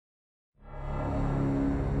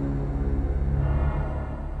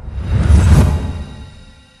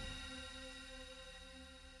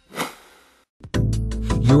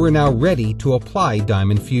You are now ready to apply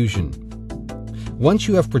Diamond Fusion. Once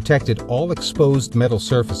you have protected all exposed metal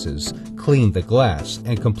surfaces, cleaned the glass,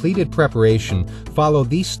 and completed preparation, follow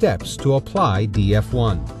these steps to apply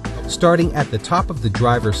DF1. Starting at the top of the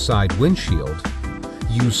driver's side windshield,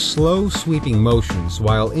 use slow sweeping motions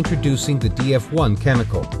while introducing the DF1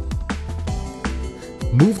 chemical.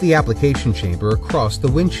 Move the application chamber across the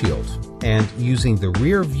windshield and, using the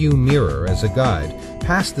rear view mirror as a guide,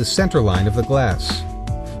 pass the center line of the glass.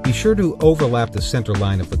 Be sure to overlap the center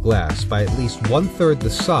line of the glass by at least 1/3 the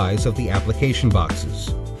size of the application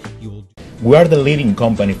boxes. We are the leading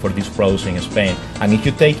company for these products in Spain, and if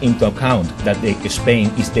you take into account that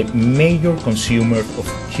Spain is the major consumer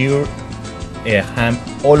of cured ham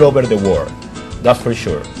all over the world, that's for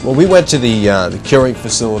sure. Well, we went to the curing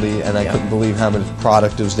facility, and I couldn't believe how much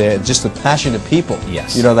product was there, and just the passionate people,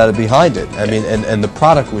 yes, you know, that are behind it. I mean, and the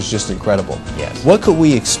product was just incredible. Yes. What could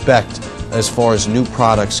we expect as far as new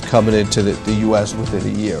products coming into the U.S.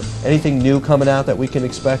 within a year? Anything new coming out that we can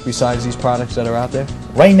expect besides these products that are out there?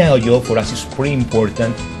 Right now, Joe, for us it's pretty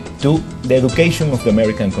important to the education of the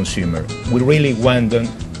American consumer. We really want them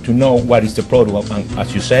to know what is the product, and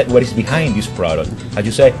as you said, what is behind this product. As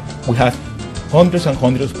you said, we have hundreds and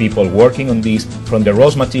hundreds of people working on this, from the raw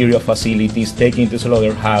material facilities, taking it to the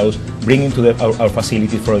slaughterhouse, bringing to our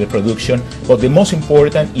facility for the production. But the most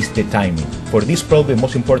important is the timing. For this product, the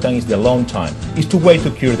most important is the long time. It's two ways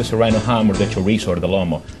to cure the serrano ham or the chorizo or the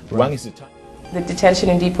lomo. One is the time. The detention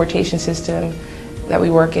and deportation system that we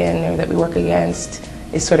work in, or that we work against,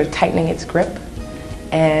 is sort of tightening its grip.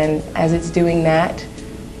 And as it's doing that,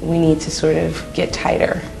 we need to sort of get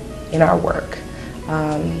tighter in our work.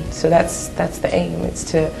 So that's the aim. It's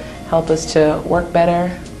to help us to work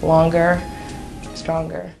better, longer,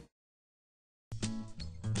 stronger.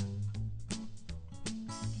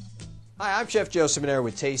 Hi, I'm Chef Joe Seminary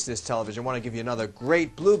with Taste This Television. I want to give you another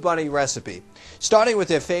great Blue Bunny recipe, starting with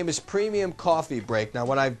their famous premium coffee break. Now,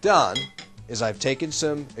 what I've done is I've taken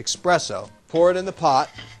some espresso, pour it in the pot.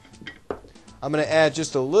 I'm going to add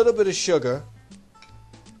just a little bit of sugar,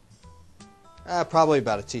 probably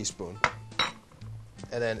about a teaspoon,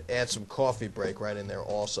 and then add some coffee break right in there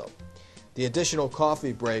also. The additional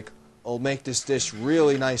coffee break will make this dish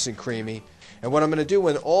really nice and creamy. And what I'm going to do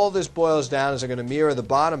when all this boils down is I'm going to mirror the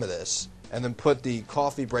bottom of this and then put the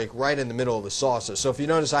coffee break right in the middle of the saucer. So if you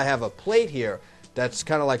notice, I have a plate here that's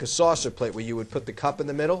kind of like a saucer plate where you would put the cup in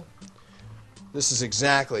the middle. This is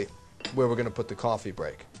exactly where we're going to put the coffee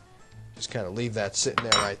break. Just kind of leave that sitting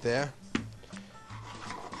there right there.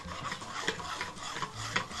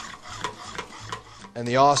 And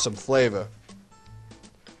the awesome flavor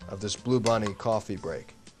of this Blue Bunny coffee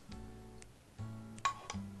break.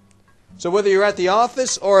 So whether you're at the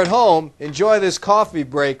office or at home, enjoy this coffee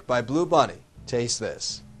break by Blue Bunny. Taste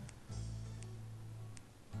this.